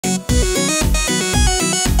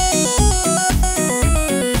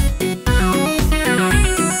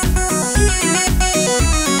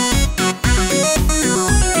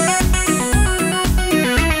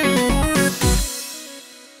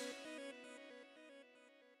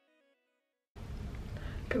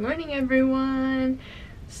Good morning, everyone.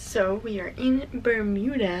 So we are in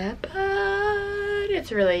Bermuda, but it's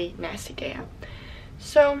a really nasty day out.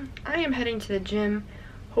 So I am heading to the gym,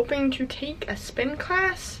 hoping to take a spin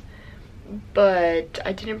class, but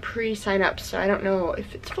I didn't pre-sign up, so I don't know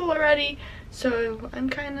if it's full already. So I'm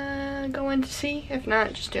kind of going to see. If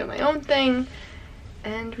not, just doing my own thing,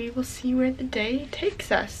 and we will see where the day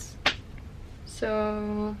takes us.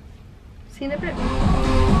 So see you in a bit.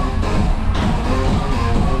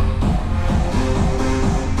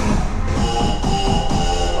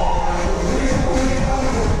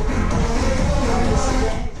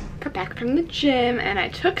 Back from the gym, and I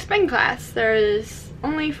took spin class. There's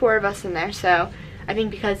only 4 of us in there, so I think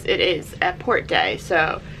because it is a port day,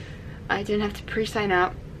 so I didn't have to pre-sign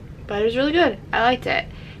up, but it was really good. I liked it.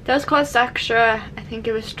 It does cost extra. I think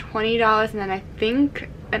it was $20, and then I think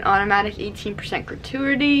an automatic 18%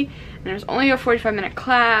 gratuity, and it was only a 45-minute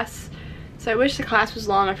class, so I wish the class was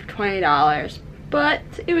longer for $20, but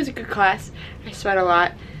it was a good class. I sweat a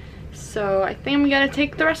lot, so I think I'm gonna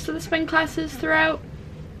take the rest of the spin classes throughout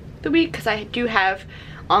the week, because I do have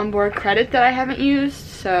onboard credit that I haven't used,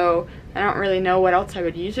 so I don't really know what else I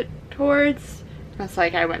would use it towards. That's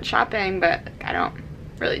like I went shopping, but I don't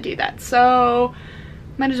really do that, so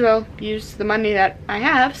might as well use the money that I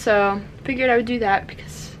have. So figured I would do that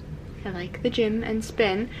because I like the gym and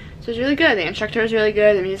spin. So it was really good. The instructor was really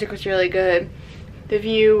good, the music was really good, the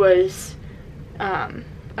view was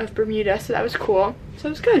of Bermuda, so that was cool. So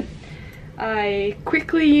it was good. I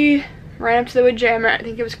quickly ran up to the wood jammer. I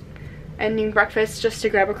think it was ending breakfast, just to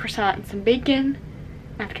grab a croissant and some bacon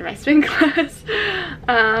after my spin class.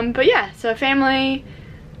 But yeah, so family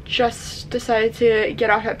just decided to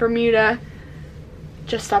get off at Bermuda.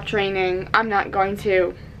 Just stopped raining. I'm not going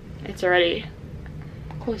to. It's already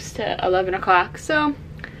close to 11 o'clock, so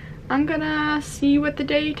I'm gonna see what the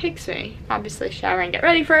day takes me. Obviously shower and get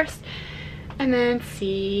ready first, and then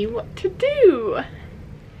see what to do.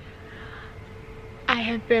 I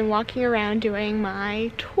have been walking around doing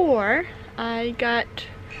my tour. I got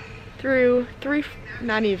through 2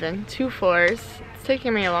 floors. It's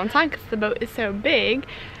taking me a long time because the boat is so big,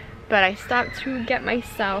 but I stopped to get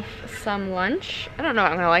myself some lunch. I don't know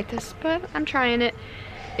if I'm gonna like this, but I'm trying it.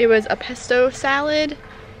 It was a pesto salad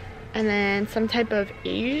and then some type of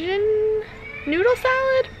Asian noodle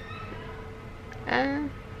salad. I'm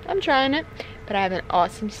trying it, but I have an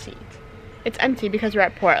awesome seat. It's empty because we're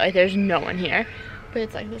at port, like there's no one here. But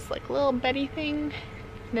it's like this like little beddy thing.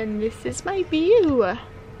 And then this is my view.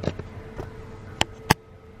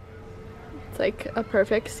 It's like a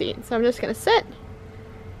perfect seat. So I'm just gonna sit.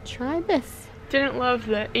 Try this. Didn't love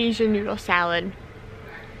the Asian noodle salad.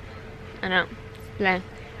 I know. Bland.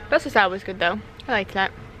 Pesto salad was good though. I liked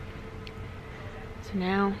that. So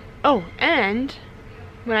now, oh, and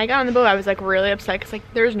when I got on the boat I was like really upset because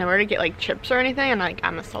like there's nowhere to get like chips or anything, and like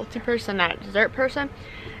I'm a salty person, not a dessert person.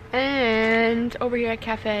 And over here at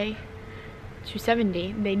Cafe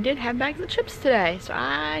 270, they did have bags of chips today, so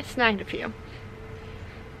I snagged a few.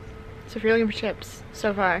 So if you're looking for chips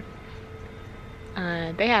so far,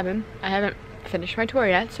 they have them. I haven't finished my tour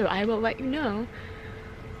yet, so I will let you know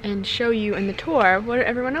and show you in the tour what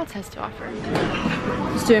everyone else has to offer.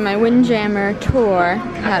 Just doing my Windjammer tour. I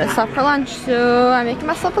had to stop for lunch, so I'm making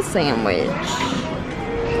myself a sandwich.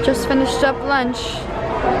 Just finished up lunch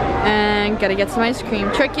and gotta get some ice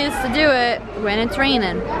cream. Trick is to do it when it's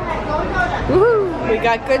raining. Woohoo! We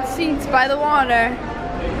got good seats by the water.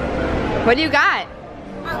 What do you got?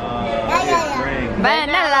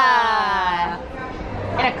 Vanilla!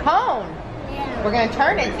 And a cone. Yeah. We're gonna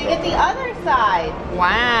turn it so you get the other side.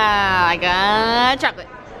 Wow, I got chocolate.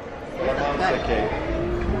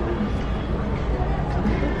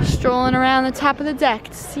 Strolling around the top of the deck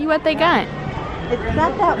to see what they got. It's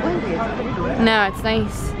not that windy, it's pretty good. No, it's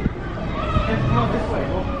nice.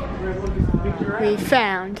 We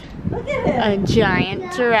found a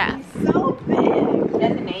giant giraffe. He's so big. That's a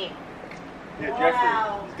name. Yeah, Jeffrey.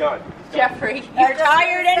 Wow. He's gone. Jeffrey. He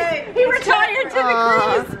retired to the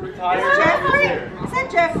cruise. Retired. Jeffrey? Is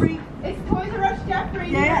that Jeffrey? It's Toys R Us Jeffrey.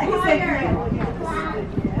 Yeah, he's retired.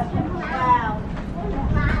 Wow.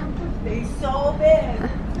 He's so big.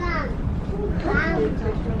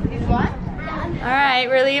 He's what? Alright,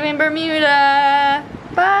 we're leaving Bermuda.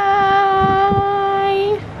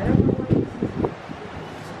 Bye.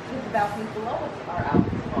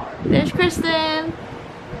 There's Kristen.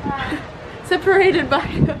 Separated by...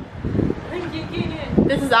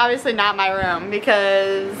 This is obviously not my room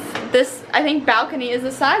because this, I think, balcony is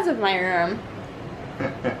the size of my room.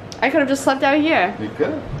 I could have just slept out here. You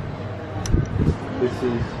could. This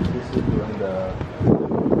is during the